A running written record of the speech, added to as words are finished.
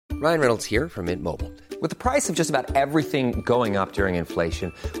Ryan Reynolds here from Mint Mobile. With the price of just about everything going up during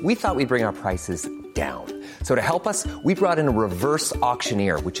inflation, we thought we'd bring our prices down. So to help us, we brought in a reverse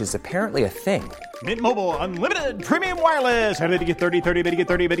auctioneer, which is apparently a thing. Mint Mobile Unlimited Premium Wireless. How to get 30, 30, bit to get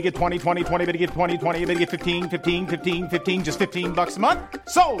 30, bit to get 20, 20, 20, bit to get 20, 20, bit to get 15, 15, 15, 15, just $15 a month?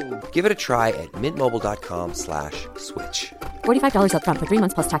 Sold! Give it a try at mintmobile.com/switch. $45 up front for 3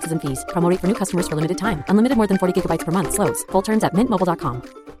 months plus taxes and fees. Promo rate for new customers for limited time. Unlimited more than 40 gigabytes per month. Slows full terms at mintmobile.com.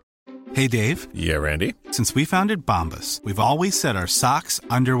 Hey, Dave. Yeah, Randy? Since we founded Bombas, we've always said our socks,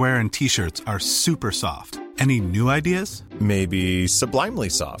 underwear, and T-shirts are super soft. Any new ideas? Maybe sublimely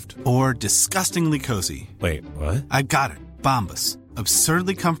soft. Or disgustingly cozy. Wait, what? I got it. Bombas.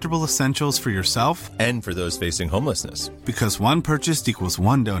 Absurdly comfortable essentials for yourself and for those facing homelessness. Because one purchased equals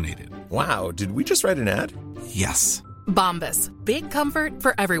one donated. Wow, did we just write an ad? Yes. Bombas. Big comfort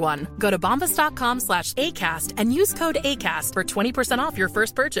for everyone. Go to bombas.com/ACAST and use code ACAST for 20% off your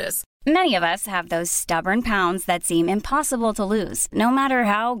first purchase. Many of us have those stubborn pounds that seem impossible to lose, no matter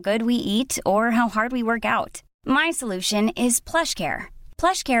how good we eat or how hard we work out. My solution is PlushCare.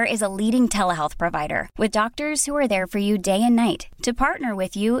 PlushCare is a leading telehealth provider with doctors who are there for you day and night to partner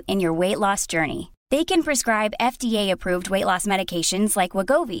with you in your weight loss journey. They can prescribe FDA-approved weight loss medications like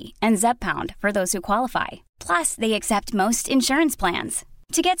Wegovy and Zepbound for those who qualify. Plus, they accept most insurance plans.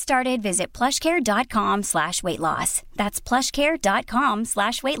 To get started, visit plushcare.com/weightloss. That's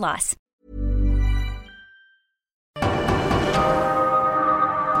plushcare.com/weightloss.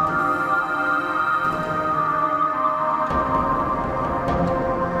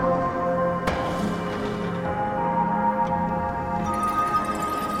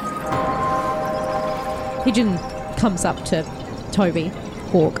 Pigeon comes up to Toby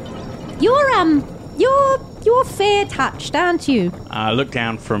Hawk. You're fair touched, aren't you? I look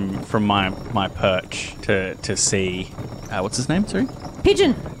down from my perch to see what's his name, sorry?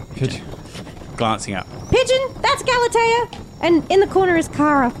 Pigeon. Glancing up. Pigeon, that's Galatea. And in the corner is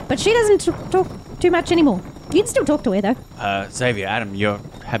Kara, but she doesn't talk too much anymore. You can still talk to her, though. Xavier, Adam, you're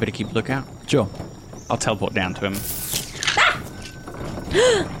happy to keep a lookout? Sure. I'll teleport down to him. Ah!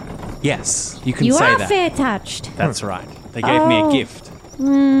 Yes, you can you say that. You are fair touched. That's right. They gave me a gift.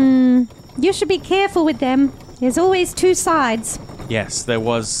 You should be careful with them. There's always two sides. Yes, there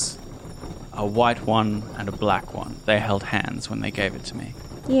was a white one and a black one. They held hands when they gave it to me.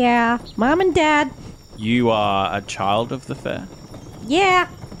 Yeah, Mum and Dad. You are a child of the fair? Yeah,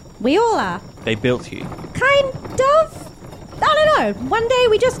 we all are. They built you? Kind of. I don't know. One day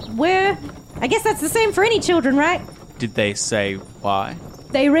we just were. I guess that's the same for any children, right? Did they say why?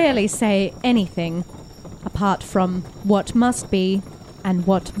 They rarely say anything apart from what must be and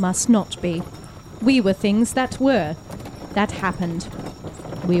what must not be. We were things that were, that happened.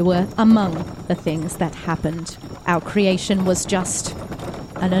 We were among the things that happened. Our creation was just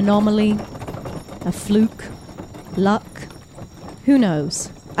an anomaly, a fluke, luck. Who knows?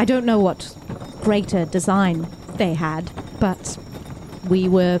 I don't know what greater design they had, but we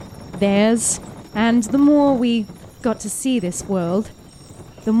were theirs. And the more we got to see this world,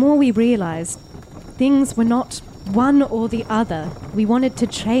 the more we realized things were not one or the other. We wanted to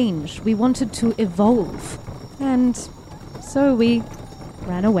change. We wanted to evolve. And so we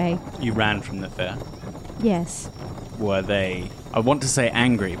ran away. You ran from the fair? Yes. Were they, I want to say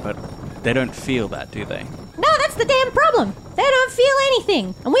angry, but they don't feel that, do they? No, that's the damn problem. They don't feel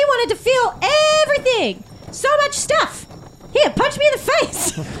anything. And we wanted to feel everything. So much stuff. Here, punch me in the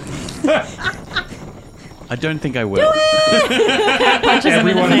face. I don't think I will. Do it! Punches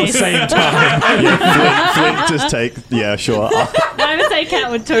everyone at the same time. Flint just take... Yeah, sure. I would say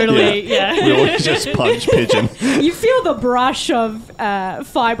Cat would totally, yeah. We'll just punch Pigeon. You feel the brush of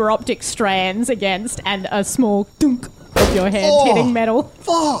fibre optic strands against and a small dunk of your head hitting metal.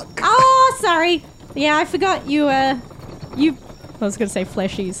 Fuck! Oh, sorry. Yeah, I forgot you, I was going to say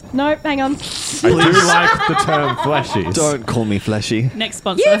fleshies. Nope, hang on. I do like the term fleshies. Don't call me fleshy. Next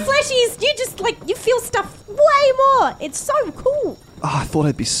sponsor. You fleshies, you just, you feel stuff way more. It's so cool. Oh, I thought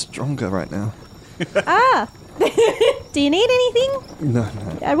I'd be stronger right now. Do you need anything? No.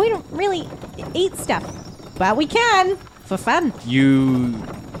 We don't really eat stuff, but we can, for fun. You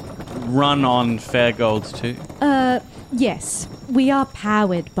run on fair gold too? Yes. We are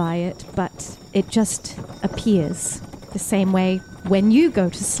powered by it, but it just appears the same way when you go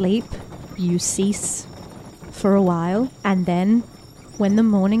to sleep. You cease for a while, and then, when the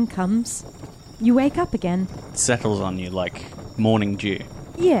morning comes, you wake up again. It settles on you like morning dew.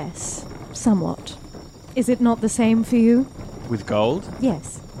 Yes, somewhat. Is it not the same for you? With gold?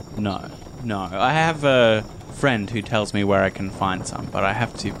 Yes. No. I have a friend who tells me where I can find some, but I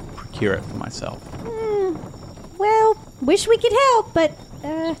have to procure it for myself. Well, wish we could help, but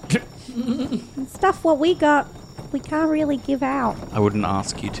Stuff what we got, we can't really give out. I wouldn't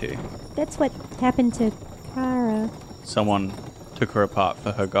ask you to. That's what happened to Kara. Someone took her apart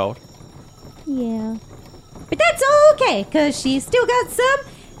for her gold. Yeah. But that's okay, because she's still got some,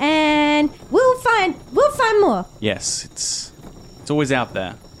 and we'll find more. Yes, it's always out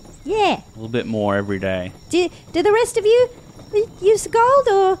there. Yeah. A little bit more every day. Do the rest of you use gold,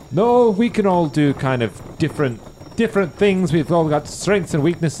 or? No, we can all do kind of different things. We've all got strengths and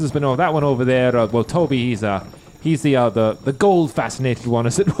weaknesses, but no, that one over there, Toby, he's the gold-fascinated one,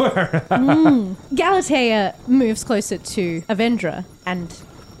 as it were. Galatea moves closer to Avendra and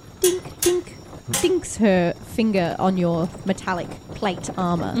dinks her finger on your metallic plate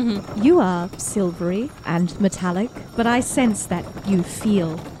armor. Mm-hmm. You are silvery and metallic, but I sense that you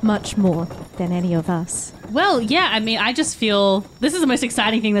feel much more than any of us. Well, yeah, I mean, I just feel this is the most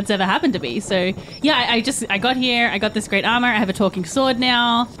exciting thing that's ever happened to me. So, yeah, I got here, I got this great armor, I have a talking sword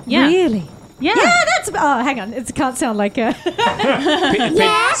now. Yeah. Really? Yeah. Yeah, that's... Oh, hang on. It can't sound like a...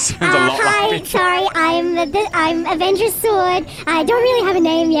 Yeah. Hi. Sorry, I'm Avenger's Sword. I don't really have a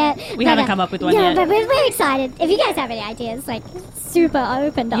name yet. We haven't come up with one yet. But we're excited. If you guys have any ideas, like, super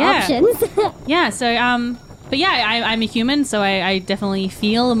open to options. Yeah, so, but yeah, I'm a human, so I definitely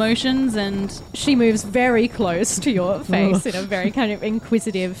feel emotions, and... She moves very close to your face in a very kind of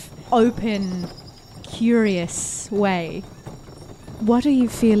inquisitive, open, curious way. What are you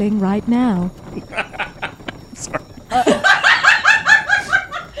feeling right now? Sorry.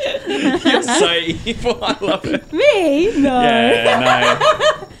 You're so evil. I love it. Me? No. Yeah,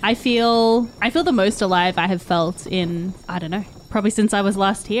 no. I feel the most alive I have felt in, I don't know, probably since I was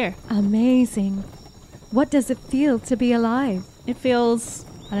last here. Amazing. What does it feel to be alive? It feels,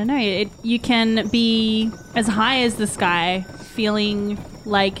 I don't know, you can be as high as the sky, feeling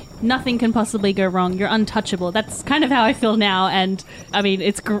like nothing can possibly go wrong. You're untouchable. That's kind of how I feel now, and I mean,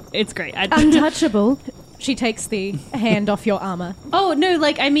 it's great. Untouchable? She takes the hand off your armor. Oh, no,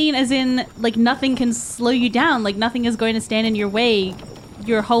 like, I mean, as in, like, nothing can slow you down. Like, nothing is going to stand in your way.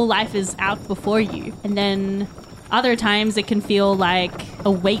 Your whole life is out before you. And then other times it can feel like a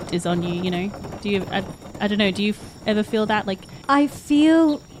weight is on you, you know? Do you, I don't know, do you ever feel that? Like, I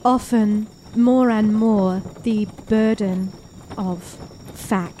feel often more and more the burden of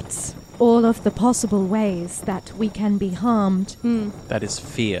facts. All of the possible ways that we can be harmed. That is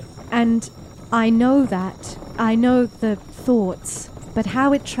fear. And I know that. I know the thoughts. But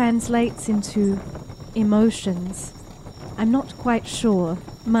how it translates into emotions, I'm not quite sure.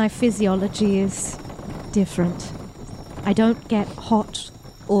 My physiology is different. I don't get hot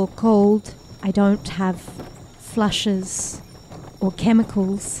or cold. I don't have flushes or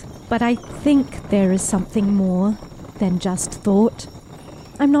chemicals. But I think there is something more than just thought.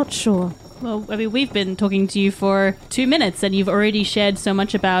 I'm not sure. well, I mean, we've been talking to you for 2 minutes and you've already shared so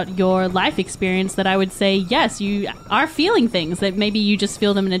much about your life experience that I would say, yes, you are feeling things, that maybe you just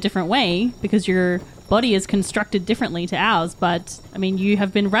feel them in a different way because your body is constructed differently to ours. But, I mean, you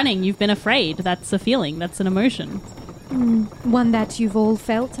have been running, you've been afraid. That's a feeling, that's an emotion. One that you've all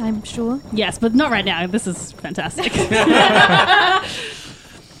felt, I'm sure. Yes, but not right now. This is fantastic.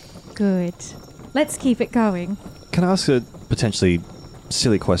 Good. Let's keep it going. Can I ask a potentially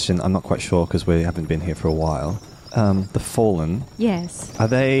silly question? I'm not quite sure because we haven't been here for a while. The Fallen. Yes. Are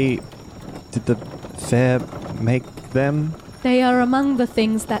they... Did the fair make them? They are among the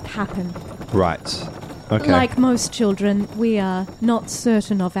things that happen. Right. Okay. Like most children, we are not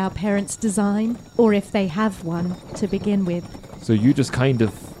certain of our parents' design, or if they have one to begin with. So you just kind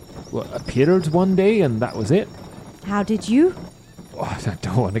of appeared one day and that was it? How did you? Oh, I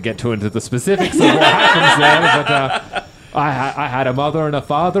don't want to get too into the specifics of what happens there, but I had a mother and a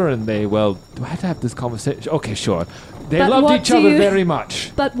father, and they, do I have to have this conversation? Okay, sure. They But loved what each do other you- very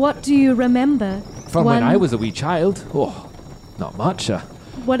much. But what do you remember? From when I was a wee child? Oh, not much.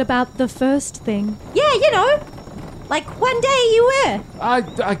 What about the first thing? Yeah, you know, like one day you were.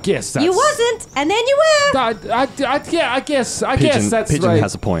 I guess that's... You wasn't, and then you were. I guess Pigeon, that's Pigeon right.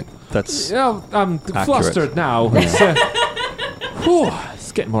 has a point. That's Yeah, I'm accurate. flustered now.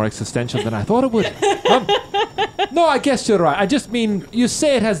 It's getting more existential than I thought it would. No, I guess you're right. I just mean, you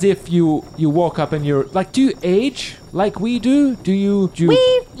say it as if you woke up and you're... Like, do you age like we do? Do you...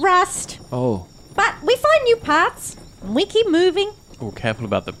 We rust, Oh. but we find new parts, and we keep moving. Oh, careful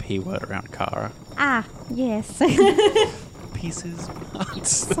about the P word around Kara. Ah, yes. Pieces,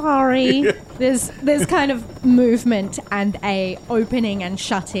 parts. Sorry. There's kind of movement and a opening and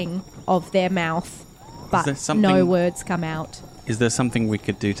shutting of their mouth, there but no something- words come out. Is there something we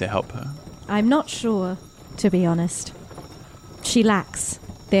could do to help her? I'm not sure, to be honest. She lacks.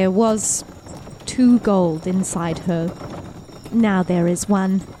 There was 2 gold inside her. Now there is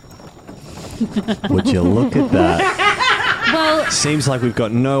one. Would you look at that? Well, seems like we've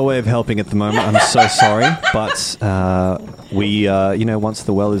got no way of helping at the moment. I'm so sorry, but once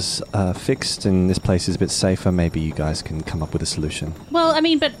the well is fixed and this place is a bit safer, maybe you guys can come up with a solution. Well, I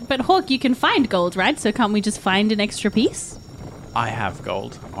mean, but Hawk, you can find gold, right? So can't we just find an extra piece? I have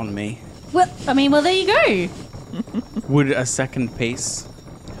gold on me. Well, there you go. Would a second piece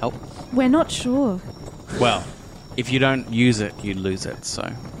help? We're not sure. Well, if you don't use it, you lose it. So,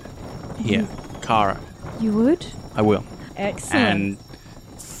 here, Kara. You would? I will. Excellent. And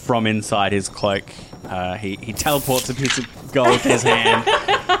from inside his cloak, he teleports a piece of gold to his hand.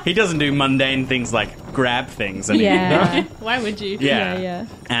 He doesn't do mundane things like grab things anymore. Yeah. Why would you? Yeah.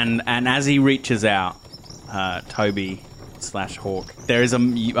 And as he reaches out, Toby/Hawk, there is a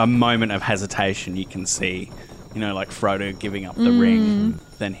moment of hesitation. You can see, like Frodo giving up the ring.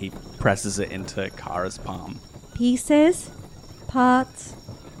 Then he presses it into Kara's palm. Pieces, parts,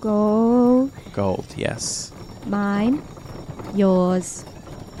 gold. Gold, yes. Mine, yours,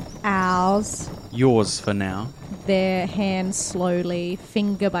 ours. Yours for now. Their hand slowly,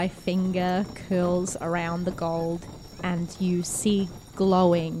 finger by finger, curls around the gold, and you see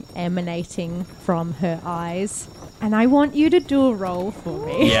glowing emanating from her eyes. And I want you to do a roll for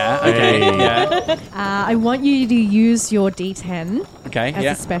me. Yeah, okay, yeah. I want you to use your D10 as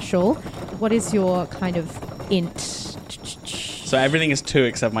a special. What is your kind of int? So everything is 2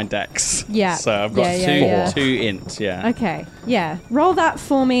 except my dex. Yeah. So I've got two int, yeah. Okay, yeah. Roll that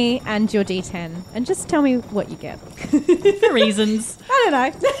for me and your D10, and just tell me what you get. For reasons. I don't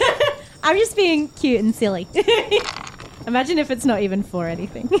know. I'm just being cute and silly. Imagine if it's not even for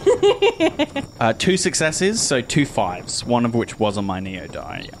anything. 2 successes, so 2 5s, one of which was on my Neo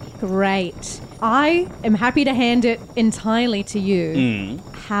die. Yeah. Great. I am happy to hand it entirely to you.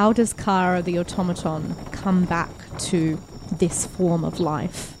 How does Kara the automaton come back to this form of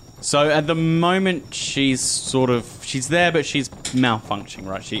life? So at the moment, she's there, but she's malfunctioning,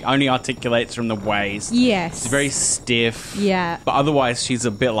 right? She only articulates from the waist. Yes. She's very stiff. Yeah. But otherwise, she's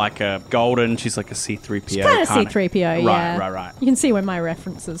a bit like a golden. She's like a C-3PO. She's kind of C-3PO, yeah. Right. You can see where my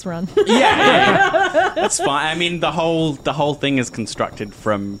references run. Yeah. That's fine. I mean, the whole thing is constructed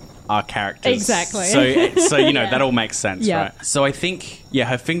from our characters. Exactly. So that all makes sense, right? So I think,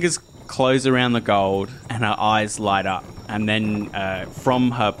 her fingers close around the gold and her eyes light up. And then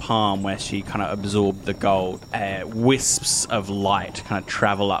from her palm, where she kind of absorbed the gold, wisps of light kind of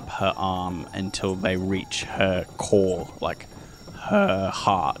travel up her arm until they reach her core, like her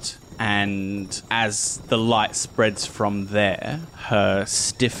heart. And as the light spreads from there, her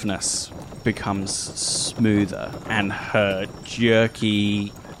stiffness becomes smoother and her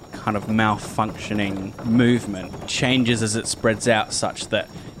jerky, kind of malfunctioning movement changes as it spreads out, such that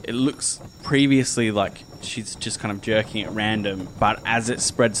it looks previously like she's just kind of jerking at random, but as it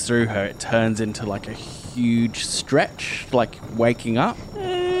spreads through her, it turns into like a huge stretch, like waking up.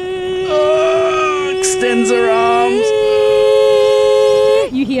 Extends her arms.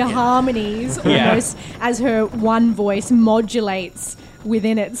 You hear harmonies almost as her one voice modulates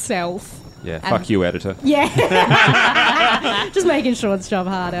within itself. Yeah, fuck you, editor. Yeah. Just making sure it's job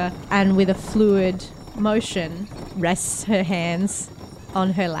harder. And with a fluid motion, rests her hands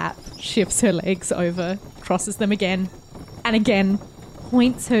on her lap, shifts her legs over, crosses them again and again,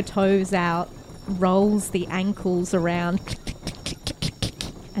 points her toes out, rolls the ankles around,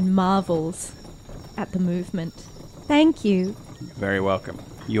 and marvels at the movement. Thank you. Very welcome.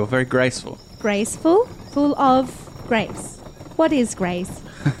 You're very graceful. Graceful? Full of grace. What is grace?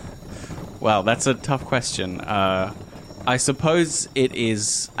 Well, that's a tough question. I suppose it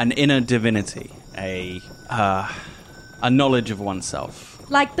is an inner divinity, a knowledge of oneself.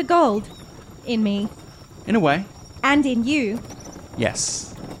 Like the gold in me. In a way. And in you.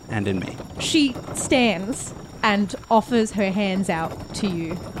 Yes, and in me. She stands and offers her hands out to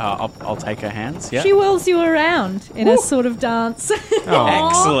you. I'll take her hands, yeah. She whirls you around in a sort of dance.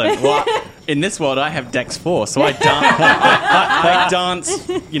 Excellent. Well, in this world, I have Dex 4, so I dance. I dance,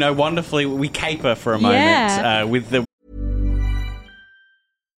 wonderfully. We caper for a moment with the.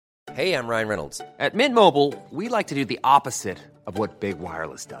 Hey, I'm Ryan Reynolds. At Mint Mobile, we like to do the opposite of what Big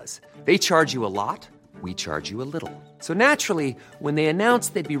Wireless does. They charge you a lot. We charge you a little. So naturally, when they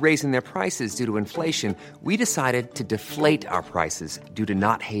announced they'd be raising their prices due to inflation, we decided to deflate our prices due to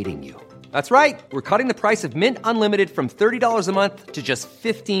not hating you. That's right. We're cutting the price of Mint Unlimited from $30 a month to just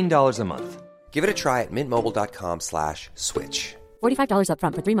 $15 a month. Give it a try at mintmobile.com/switch. $45 up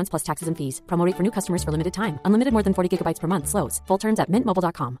front for 3 months plus taxes and fees. Promo rate for new customers for limited time. Unlimited more than 40 gigabytes per month. Slows full terms at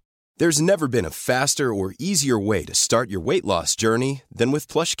mintmobile.com. There's never been a faster or easier way to start your weight loss journey than with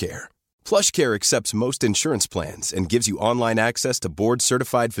PlushCare. PlushCare accepts most insurance plans and gives you online access to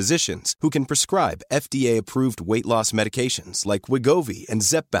board-certified physicians who can prescribe FDA-approved weight loss medications like Wegovy and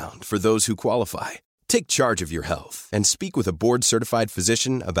Zepbound for those who qualify. Take charge of your health and speak with a board-certified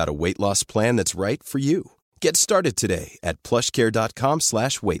physician about a weight loss plan that's right for you. Get started today at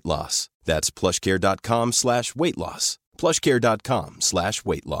plushcare.com/weight loss. That's plushcare.com/weight loss.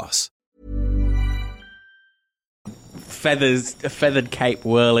 plushcare.com/weight loss. A feathered cape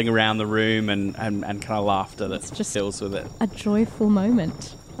whirling around the room and kind of laughter that just fills with it. A joyful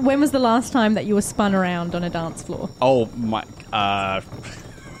moment. When was the last time that you were spun around on a dance floor? Oh, my...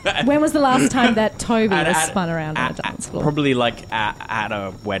 When was the last time that Toby was spun around on a dance floor? Probably at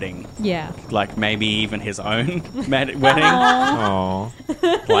a wedding. Yeah. Like maybe even his own wedding. Aww.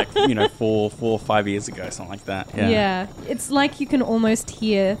 Like, 4 or 5 years ago, something like that. Yeah. It's like you can almost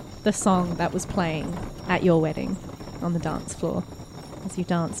hear the song that was playing at your wedding on the dance floor as you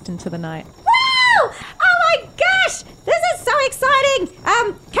danced into the night. Wow! Oh my gosh! This is so exciting!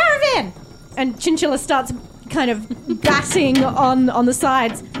 Caravan! And Chinchilla starts kind of batting on the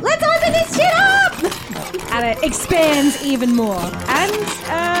sides. Let's open this shit up! And it expands even more. And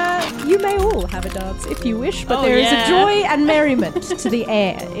you may all have a dance if you wish, but there is a joy and merriment to the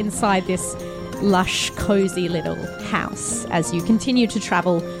air inside this lush, cozy little house as you continue to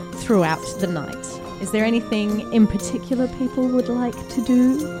travel throughout the night. Is there anything in particular people would like to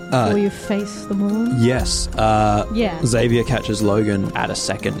do before you face the morn? Yes. Xavier catches Logan at a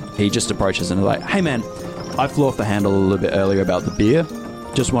second. He just approaches and is like, hey man, I flew off the handle a little bit earlier about the beer.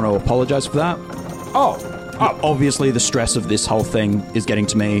 Just want to apologise for that. Obviously the stress of this whole thing is getting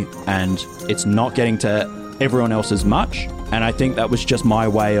to me and it's not getting to everyone else as much. And I think that was just my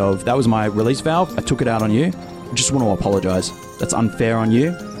way of... That was my release valve. I took it out on you. I just want to apologise. That's unfair on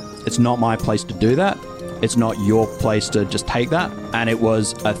you. It's not my place to do that. It's not your place to just take that. And it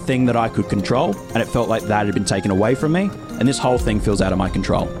was a thing that I could control. And it felt like that had been taken away from me. And this whole thing feels out of my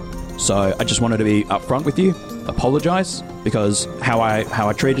control. So I just wanted to be upfront with you, apologise, because how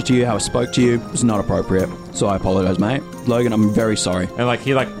I treated you, how I spoke to you was not appropriate. So I apologise, mate. Logan, I'm very sorry. And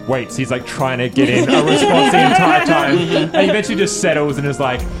he waits. He's trying to get in a response the entire time. And he eventually just settles and is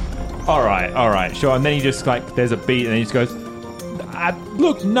like, all right, sure. And then he just there's a beat and he just goes,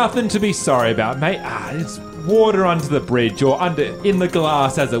 look, nothing to be sorry about, mate. It's water under the bridge or in the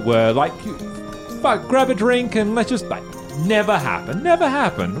glass, as it were. Grab a drink and let's just never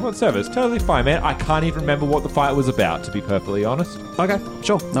happened whatsoever. It's totally fine, man. I can't even remember what the fight was about, to be perfectly honest. Okay,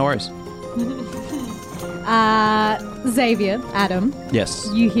 sure, no worries. Xavier, Adam. Yes.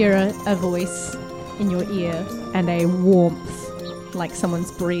 You hear a voice in your ear and a warmth, like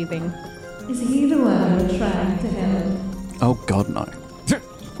someone's breathing. Is he the one you're trying to help? Oh God, no.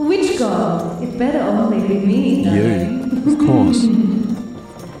 Which God? It better only be me, darling. You, of course.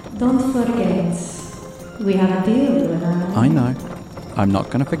 Don't forget, we have a deal, you and I. I know. I'm not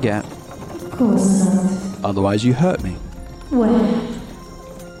going to forget. Of course not. Otherwise you hurt me. Well,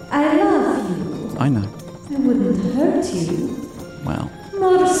 I love you. I know. I wouldn't hurt you. Well.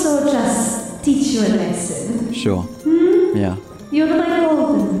 More so just teach you a lesson. Sure. Yeah. You're my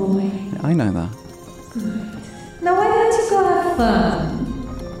golden boy. I know that. Good. Now why don't you go have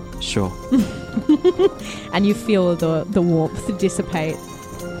fun? Sure. And you feel the warmth dissipate.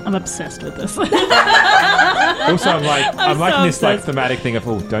 I'm obsessed with this. Also, I'm liking this thematic thing of,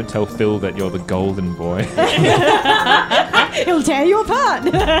 don't tell Phil that you're the golden boy. He'll tear you apart.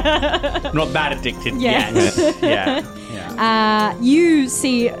 Not that addicted yet. Yeah. You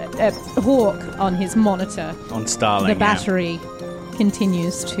see Hawk on his monitor. On Starling. The battery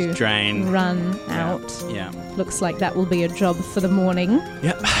continues to drain, run out. Yeah. Looks like that will be a job for the morning.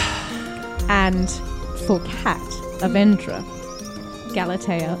 Yep. And for Kat, Avendra,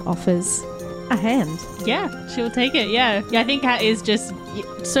 Galatea offers a hand. Yeah, she'll take it, yeah. I think Kat is just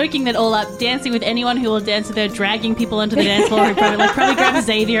soaking that all up, dancing with anyone who will dance with her, dragging people onto the dance floor, who probably grab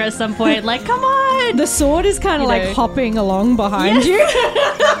Xavier at some point, come on! The sword is kind of hopping along behind you.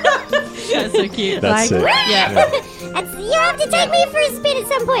 That's so cute. That's it. Yeah. You have to take me for a spin at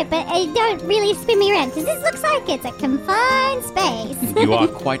some point, but don't really spin me around, because this looks like it's a confined space. You are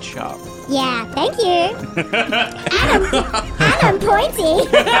quite sharp. Yeah, thank you. Adam Pointy.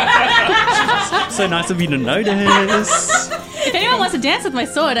 So nice of you to notice. If anyone wants to dance with my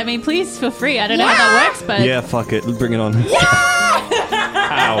sword, please feel free. I don't know how that works, but... Yeah, fuck it. Bring it on. Yeah!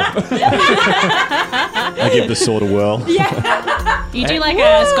 Ow. I give the sword a whirl. Yeah. You do like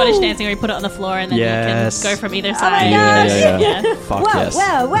a Scottish dancing where you put it on the floor and then you can go from either side. Yeah. Fuck yes.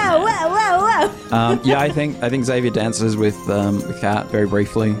 Whoa. Yeah, I think Xavier dances with Kat very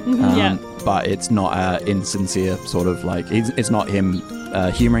briefly. But it's not insincere sort of like it's not him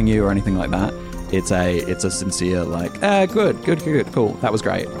humoring you or anything like that. It's a sincere like good, cool, that was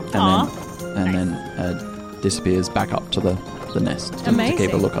great, and then disappears back up to the nest to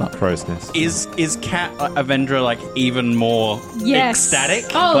keep a look up. Crow's nest. Is Kat Avendra like even more ecstatic?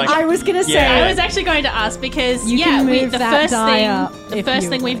 Oh, like, I was gonna say. I was actually going to ask because You can move that die up the first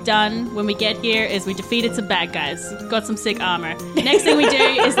thing we've done when we get here is we defeated some bad guys, got some sick armor. Next thing we do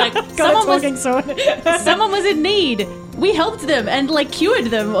is like someone was in need. We helped them and like cured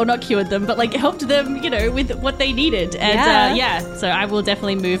them, or not cured them, but like helped them, with what they needed. And so I will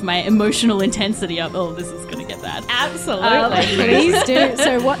definitely move my emotional intensity up. Oh, this is gonna get bad. Absolutely. Please do.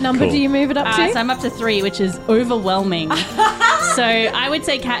 So what number do you move it up to? So I'm up to 3, which is overwhelming. So I would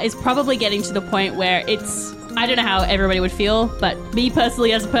say Kat is probably getting to the point where it's, I don't know how everybody would feel, but me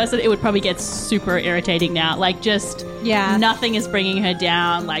personally as a person, it would probably get super irritating now. Like just nothing is bringing her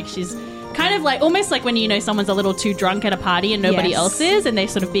down. Like she's kind of like, almost like when someone's a little too drunk at a party and nobody else is, and they're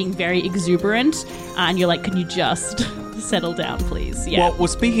sort of being very exuberant, and you're like, can you just settle down, please? Yeah. Well,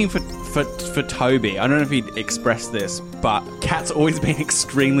 speaking for Toby, I don't know if he'd expressed this, but Kat's always been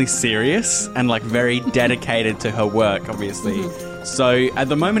extremely serious and like very dedicated to her work, obviously. Mm-hmm. So at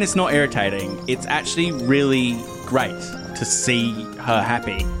the moment it's not irritating. It's actually really great to see her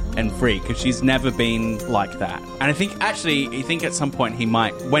happy and free, because she's never been like that. And I think at some point he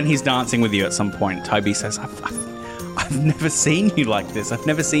might, when he's dancing with you at some point, Toby says, I've never seen you like this. I've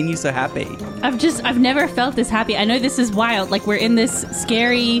never seen you so happy. I've never felt this happy. I know this is wild. Like we're in this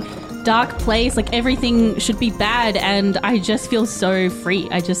scary, dark place. Like everything should be bad, and I just feel so free.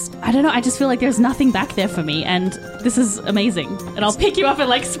 I don't know. I just feel like there's nothing back there for me, and this is amazing. And I'll pick you up and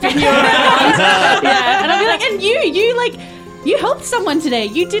like spin you around. And I'll be like, and you helped someone today.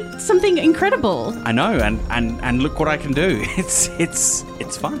 You did something incredible. I know, and look what I can do. It's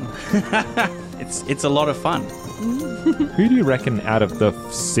fun. it's a lot of fun. Who do you reckon out of the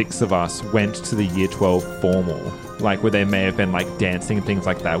 6 of us went to the Year 12 formal? Like, where they may have been like dancing and things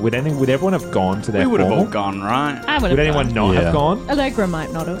like that. Would everyone have gone to their formal? We would have all gone, right? I would have. Would anyone not have gone? Allegra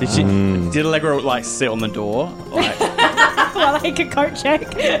might not have. Did Allegra like sit on the door? Like, like a coat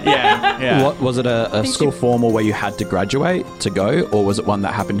check. Yeah. What was it? A school formal where you had to graduate to go, or was it one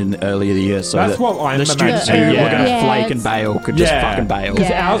that happened in the earlier year? So that's what I'm the students who were going to flake and bail could just fucking bail.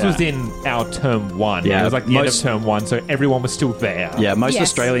 Because ours was in our term 1. Yeah, it was like the end of term 1, so everyone was still there. Yeah, most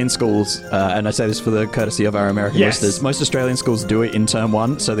Australian schools, and I say this for the courtesy of our American listeners, most Australian schools do it in term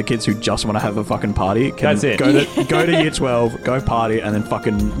 1. So the kids who just want to have a fucking party can go to Year 12, go party, and then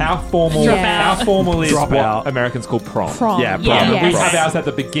fucking our formal is what out. Americans call prom. Yeah, prom. Yeah. We have ours at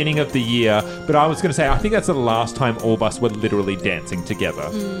the beginning of the year, but I was going to say I think that's the last time all of us were literally dancing together.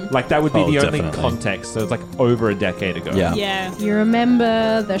 Like that would be the only context. So it's like over a decade ago. Yeah. You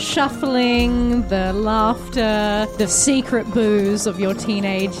remember the shuffling, the laughter, the secret booze of your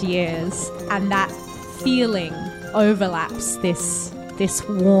teenage years, and that feeling overlaps this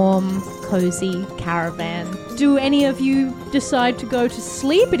warm, cozy caravan. Do any of you decide to go to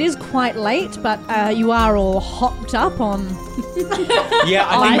sleep? It is quite late, but you are all hopped up on. Yeah,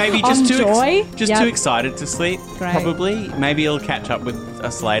 I think maybe just too excited to sleep. Great. Probably. Maybe he'll catch up with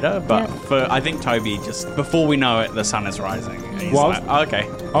us later. But I think Toby, just before we know it, the sun is rising. And he's okay.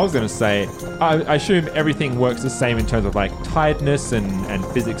 I was going to say, I assume everything works the same in terms of like tiredness and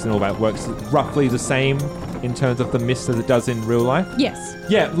physics and all that works roughly the same in terms of the mist as it does in real life? Yes.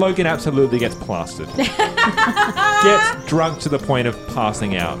 Yeah, Logan absolutely gets plastered. Gets drunk to the point of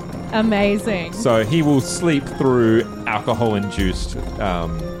passing out. Amazing. So he will sleep through alcohol-induced,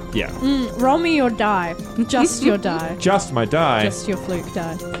 roll me your die. Just your die. Just my die. Just your fluke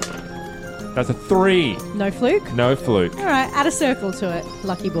die. That's a 3. No fluke? No fluke. All right, add a circle to it.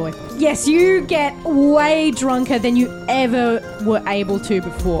 Lucky boy. Yes, you get way drunker than you ever were able to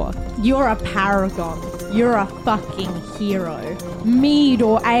before. You're a paragon. You're a fucking hero. Mead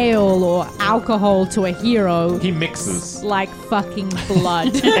or ale or alcohol to a hero. He mixes. Like fucking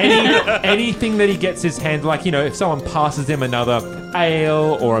blood. Anything that he gets his hand, like, if someone passes him another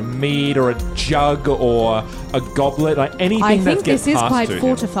ale or a mead or a jug or a goblet, like anything that gets passed to him. I think this is quite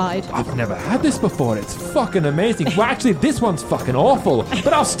fortified. I've never had this before. It's fucking amazing. Well, actually, this one's fucking awful,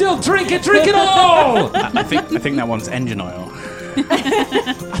 but I'll still drink it all! I think that one's engine oil.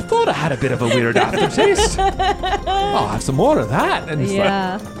 I thought I had a bit of a weird aftertaste. I'll have some more of that. And it's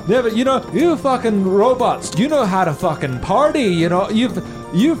like, you fucking robots, you know how to fucking party.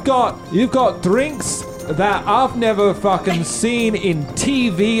 You've got drinks that I've never fucking seen in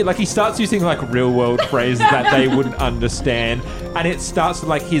TV. Like, he starts using, like, real-world phrases that they wouldn't understand. And it starts to,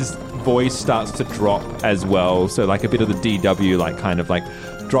 like, his voice starts to drop as well. So, like, a bit of the DW, like, kind of, like,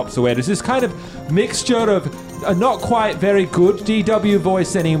 drops away. There's this kind of mixture of a not quite very good DW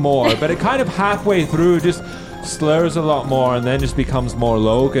voice anymore, but it kind of halfway through just slurs a lot more and then just becomes more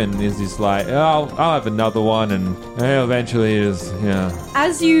Logan. Is just like, I'll have another one, and eventually is, yeah.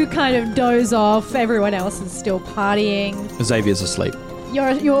 As you kind of doze off, everyone else is still partying. Xavier's asleep. You're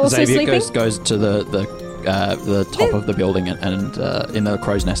also Xavier sleeping? goes to the top of the building and in the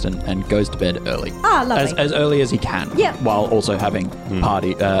crow's nest and goes to bed early. Ah, lovely. As early as he can. Yep. While also having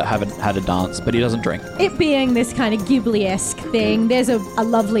haven't had a dance, but he doesn't drink. It being this kind of Ghibli-esque thing, there's a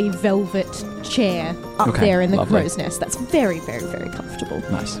lovely velvet chair up there in the crow's nest that's very, very, very comfortable.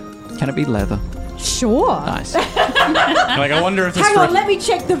 Nice. Can it be leather? Sure. Nice. Like, I wonder if Hang on, let me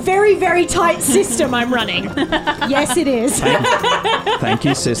check the very, very tight system I'm running. Yes, it is. Thank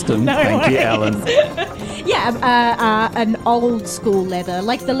you, system. No Thank you, worries. Ellen. Yeah, an old school leather,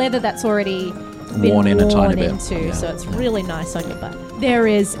 like the leather that's already been Worn in a tiny bit. into, Yeah. so it's really nice on your butt. There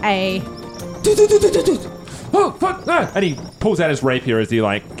is a... Oh, fuck! No! And he pulls out his rapier as he,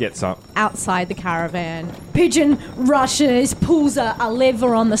 like, gets up. outside the caravan. Pigeon rushes, pulls a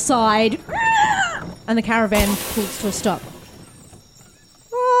lever on the side, and the caravan pulls to a stop.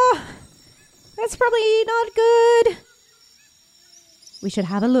 Oh, that's probably not good. We should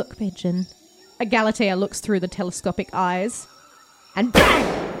have a look, Pigeon. A Galatea looks through the telescopic eyes, and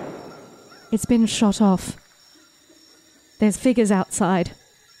bang! It's been shot off. There's figures outside.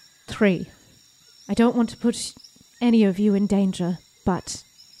 3. I don't want to put any of you in danger, but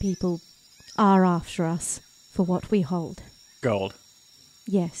people are after us for what we hold. Gold.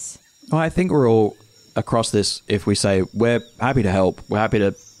 Yes. Well, I think we're all across this if we say we're happy to help. We're happy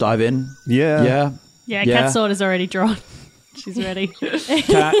to dive in. Yeah. Yeah, Kat's sword is already drawn. She's ready.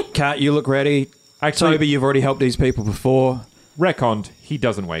 Kat, you look ready. Actually, Toby, you've already helped these people before. Reckoned, he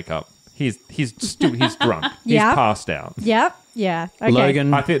doesn't wake up. He's drunk. He's Yeah. passed out. Yep. Yeah. Okay.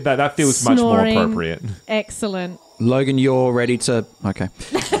 Logan, I think that feels much more Snoring. appropriate. Excellent. Logan, you're ready to... Okay.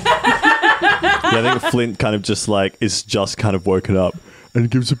 Yeah, I think Flint kind of just like is just kind of woken up and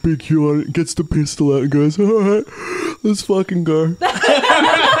gives a big cue on it, gets the pistol out and goes, all right, let's fucking go.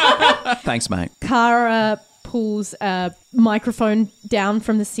 Thanks, mate. Kara pulls a microphone down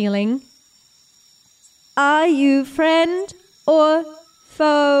from the ceiling. Are you friend or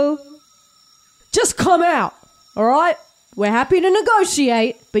foe? Just come out, all right? We're happy to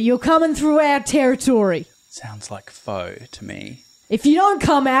negotiate, but you're coming through our territory. Sounds like foe to me. If you don't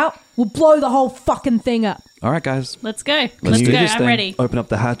come out, we'll blow the whole fucking thing up. All right, guys. Let's go. Let's Let's do go. this I'm thing. ready. Open up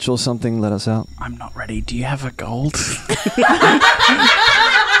the hatch or something, let us out. I'm not ready. Do you have a gold?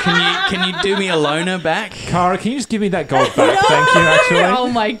 Can you do me a loner back? Kara, can you just give me that gold back? Thank you, actually. Oh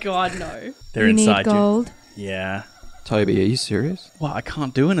my god, no. They're You need inside gold? you. Yeah. Toby, are you serious? Well, I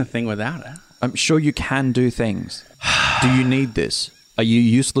can't do anything without it. I'm sure you can do things. Do you need this? Are you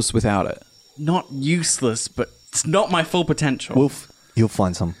useless without it? Not useless, but it's not my full potential. You'll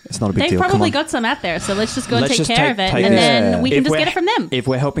find some. It's not a big They've deal. Come probably on. got some out there, so let's just go and Let's take just care of it, take and this. then we can If just we're- get it from them. If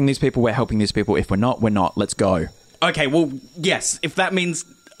we're helping these people, we're helping these people. If we're not, we're not. Let's go. Okay, well, yes. If that means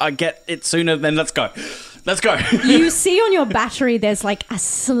I get it sooner, then let's go. Let's go. You see on your battery there's like a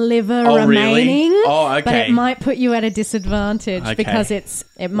sliver Oh, really? remaining. Oh, okay. But it might put you at a disadvantage Okay. because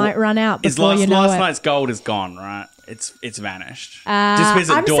it might run out Is before you know last it. night's gold is gone, right? It's vanished. Just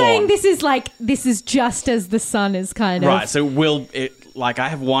visit I'm dawn. saying this is just as the sun is kind Right, of... so will it... Like, I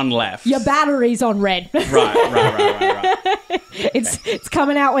have one left. Your battery's on red. Right. It's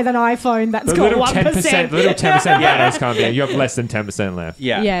coming out with an iPhone that's The got little 1%. 10%, the little 10% batteries can't be. You have less than 10% left.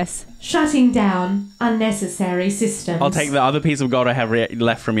 Yeah. Yes. Shutting down unnecessary systems. I'll take the other piece of gold I have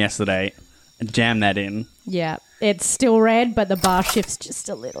left from yesterday and jam that in. Yeah. It's still red, but the bar shifts just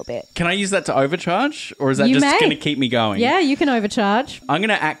a little bit. Can I use that to overcharge? Or is that You just may. going to keep me going? Yeah, you can overcharge. I'm going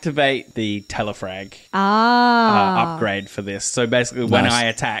to activate the telefrag Ah. upgrade for this. So basically, when Nice. I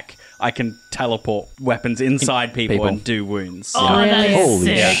attack, I can teleport weapons inside people, people. and do wounds. Oh, that is Holy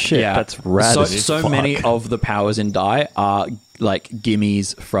sick. shit, that's rad. So, as so fuck. many of the powers in Die are like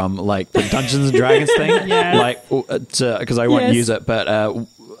gimmies from like the Dungeons and Dragons thing. Yeah. Like, because I won't Yes. use it, but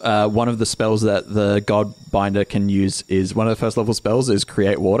one of the spells that the God Binder can use is one of the first level spells is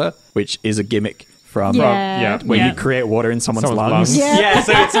Create Water, which is a gimmick from Yeah. where Yeah. you create water in someone's lungs. lungs. Yeah.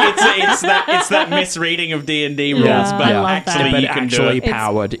 So it's that misreading of D&D rules, Yeah. but I love that. actually But you can actually do it.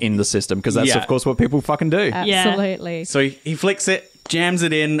 powered in the system because that's Yeah. of course what people fucking do. Absolutely. So he flicks it, jams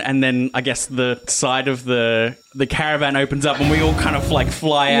it in, and then I guess the side of the caravan opens up, and we all kind of like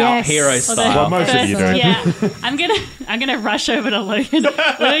fly out hero style. Well, most of you do. Yeah, I'm gonna rush over to Logan.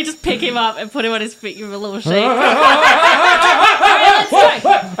 Literally just pick him up and put him on his feet, give him a little shake.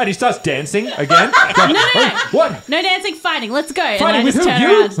 And he starts dancing again. No. What? No dancing, fighting. Let's go. And Fighting I just with who? turn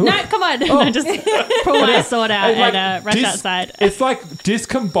You? around. No, come on. And I just pull my sword out and rush outside. It's like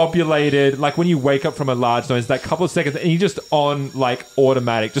discombobulated, like when you wake up from a large noise, that couple of seconds, and he just on like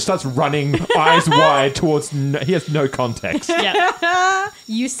automatic, just starts running eyes wide towards. He has no context. Yeah.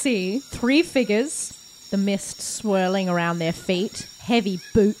 You see 3 figures, the mist swirling around their feet, heavy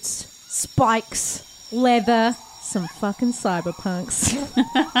boots, spikes, leather, some fucking cyberpunks.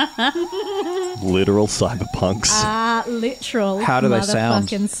 Literal cyberpunks. Literal. How do they sound?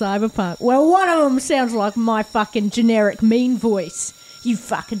 Motherfucking cyberpunk. Well, one of them sounds like my fucking generic mean voice. You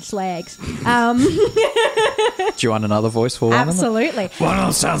fucking slags. Do you want another voice for one? Absolutely. One of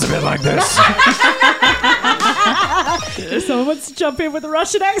them sounds a bit like this. Someone wants to jump in with a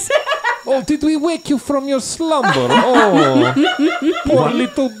Russian accent. Oh, did we wake you from your slumber? Oh, poor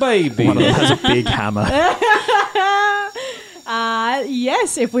little baby. One of them has a big hammer.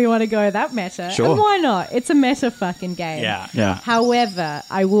 Yes, if we want to go that meta. Sure. And why not? It's a meta fucking game. Yeah. However,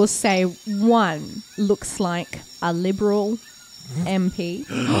 I will say one looks like a liberal MP.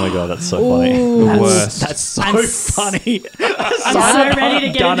 Oh my god, that's so funny. That's so funny. I'm so ready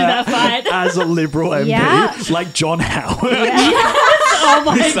to get into that fight. As a liberal MP, Yeah. like John Howard. Oh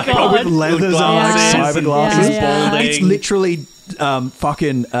my god. With leathers and like cyber glasses. Yeah. It's literally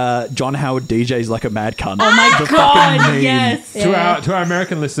fucking John Howard DJs like a mad cunt. Oh my god, yes. To our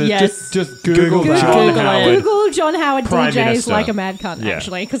American listeners, Yes. just Google that. John Google it. Howard. Google John Howard Prime DJs Minister. like a mad cunt, Yeah.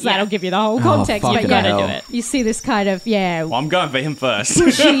 actually, because that'll give you the whole context. fucking But yeah, hell. Do it. you see this kind of, Well, I'm going for him first.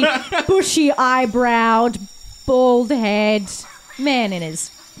 bushy eyebrowed, bald head, man in his,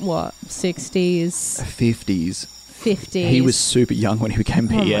 60s, 50s. 50s. He was super young when he became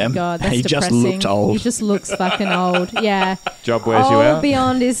PM. Oh my god, that's he depressing. just looked old. He just looks fucking old. Yeah. Job wears you out.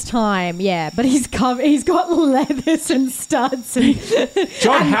 Beyond his time. Yeah, but he's got leathers and studs and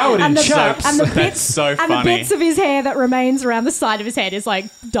John Howard in chaps. and the That's bits so and the funny. bits of his hair that remains around the side of his head is like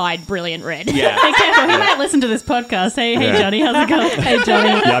dyed brilliant red. Yeah. Hey, careful. He might listen to this podcast. Hey, Yeah. Johnny, how's it going? Hey Johnny.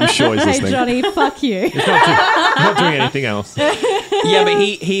 Yeah, I'm sure he's Hey listening. Johnny, fuck you. Not doing anything else. Yeah, but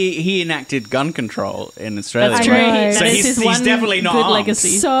he enacted gun control in Australia. That's I true. know. That So is he's his he's one definitely not good armed.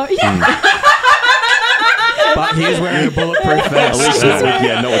 legacy. So yeah. But he is wearing a bulletproof At vest. least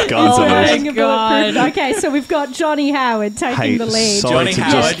not with guns Oh at my least. God. Okay, so we've got Johnny Howard taking Hey, the lead. sorry Johnny to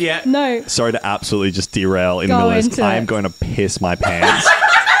Howard, just yeah. No. sorry to absolutely just derail in Go the list. into I am it. going to piss my pants.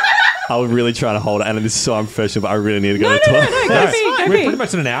 I was really trying to hold it, and this is so unprofessional, but I really need to go to the toilet. Go We're be. pretty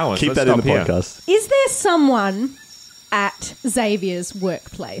much in an hour. Keep so that let's in the stop here. podcast. Is there someone at Xavier's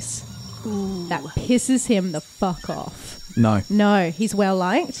workplace that pisses him the fuck off? No. No, he's well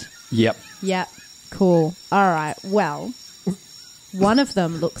liked? Yep. Yep. Cool. All right. Well, one of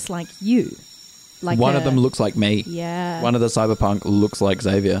them looks like you. Like One of them looks like me. Yeah. One of the cyberpunk looks like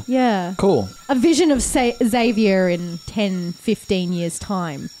Xavier. Yeah. Cool. A vision of Xavier in 10, 15 years'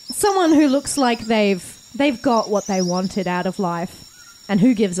 time. Someone who looks like they've got what they wanted out of life and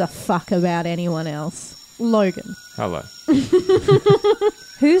who gives a fuck about anyone else. Logan. Hello.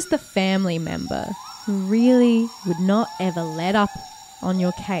 Who's the family member who really would not ever let up on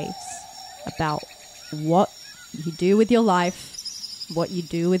your case about what you do with your life, what you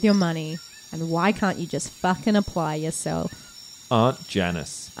do with your money, and why can't you just fucking apply yourself? Aunt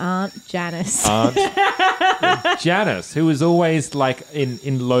Janice. Aunt Janice. Aunt Janice, who was always like in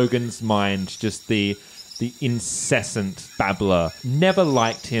Logan's mind, just the incessant babbler. Never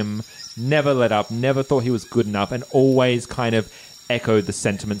liked him, never let up, never thought he was good enough, and always kind of echoed the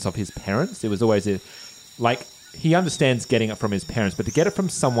sentiments of his parents. It was always he understands getting it from his parents, but to get it from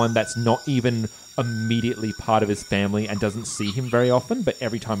someone that's not even immediately part of his family and doesn't see him very often, but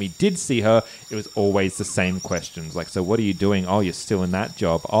every time he did see her, it was always the same questions. Like, so what are you doing? Oh, you're still in that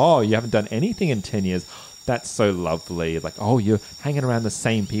job. Oh, you haven't done anything in 10 years. That's so lovely. Like, oh, you're hanging around the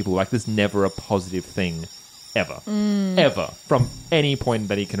same people. Like, there's never a positive thing ever. Ever. From any point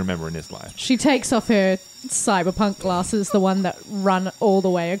that he can remember in his life. She takes off her cyberpunk glasses, the one that run all the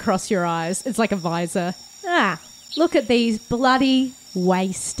way across your eyes. It's like a visor. Ah, look at these bloody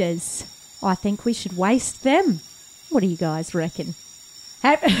wasters. I think we should waste them. What do you guys reckon?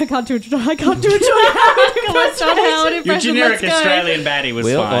 I can't do a John Howard Come on, John Howard Your impression. generic Let's go. Australian baddie was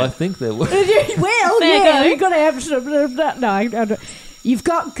Well, fine. I think there was. Well, Fair yeah, go. you've got to have some. No, you've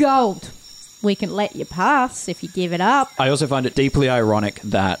got gold. We can let you pass if you give it up. I also find it deeply ironic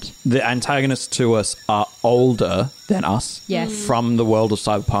that the antagonists to us are older than us. Yes. From the world of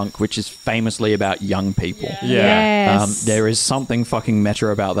cyberpunk, which is famously about young people. Yeah. Yes. There is something fucking meta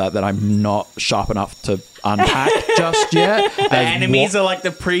about that I'm not sharp enough to unpack just yet. The enemies are like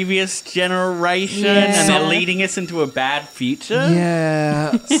the previous generation and they're leading us into a bad future.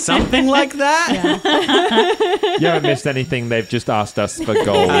 Yeah. Something like that. You haven't missed anything. They've just asked us for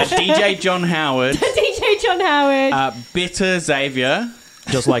gold. DJ John Howard. DJ John Howard. Bitter Xavier.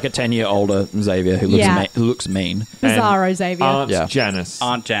 Just like a 10-year older Xavier who looks mean. Bizarro Xavier. Aunt Janice.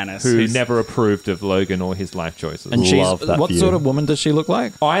 Aunt Janice. Who never approved of Logan or his life choices. And what sort of woman does she look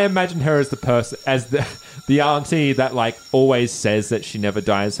like? I imagine her as the person, as the auntie that like always says that she never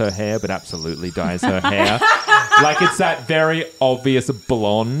dyes her hair, but absolutely dyes her hair. Like it's that very obvious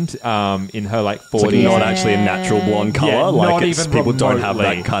blonde in her like 40s. It's like not actually a natural blonde color. Yeah, like not it's, even people don't have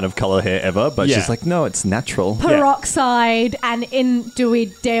remotely. that kind of color hair ever. But she's like, no, it's natural. Peroxide, and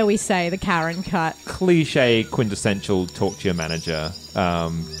dare we say the Karen cut? Cliche, quintessential talk to your manager,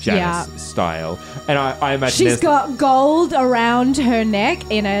 Janice style. And I imagine she's got gold around her neck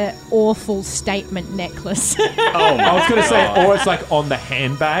in an awful statement necklace. I was going to say, or it's like on the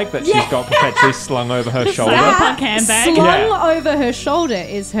handbag that she's got perpetually slung over her shoulder. Cyberpunk handbag. Slung over her shoulder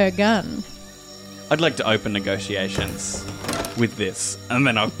is her gun. I'd like to open negotiations with this, and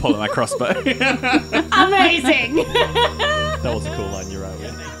then I'll pull out my crossbow. Amazing. That was a cool line. You're right.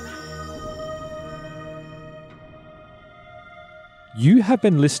 You have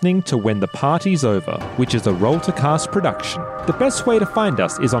been listening to When the Party's Over, which is a Roll to Cast production. The best way to find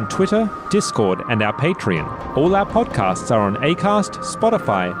us is on Twitter, Discord, and our Patreon. All our podcasts are on Acast,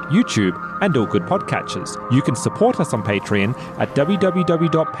 Spotify, YouTube, and all good podcatchers. You can support us on Patreon at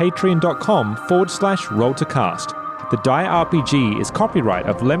www.patreon.com/rolltocast. The Die RPG is copyright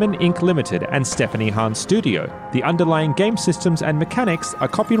of Lemon Inc. Limited and Stephanie Hahn Studio. The underlying game systems and mechanics are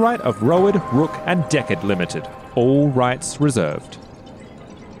copyright of Rowan, Rook, and Deckard Limited. All rights reserved.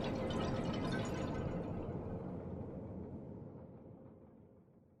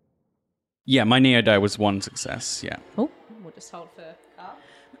 Yeah, my Neo-Die was one success, yeah. Oh, we'll just hold for car.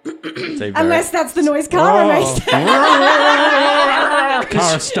 Unless that's the noise Kara makes.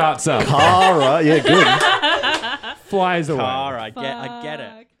 Kara starts up. Kara, yeah, good. Flies away. Kara, I get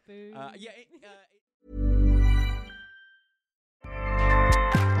it.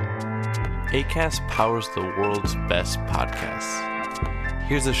 Acast powers the world's best podcasts.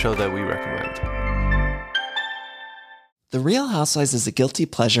 Here's a show that we recommend. The Real Housewives is a guilty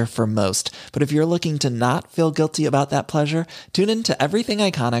pleasure for most, but if you're looking to not feel guilty about that pleasure, tune in to Everything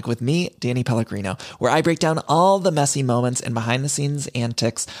Iconic with me, Danny Pellegrino, where I break down all the messy moments and behind-the-scenes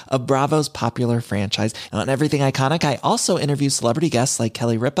antics of Bravo's popular franchise. And on Everything Iconic, I also interview celebrity guests like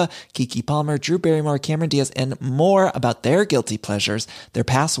Kelly Ripa, Keke Palmer, Drew Barrymore, Cameron Diaz, and more about their guilty pleasures, their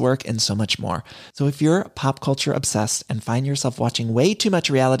past work, and so much more. So if you're pop culture obsessed and find yourself watching way too much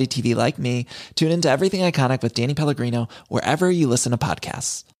reality TV like me, tune in to Everything Iconic with Danny Pellegrino, wherever you listen to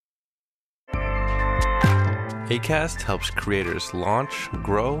podcasts. Acast helps creators launch,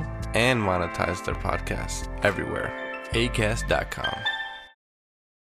 grow, and monetize their podcasts everywhere. Acast.com.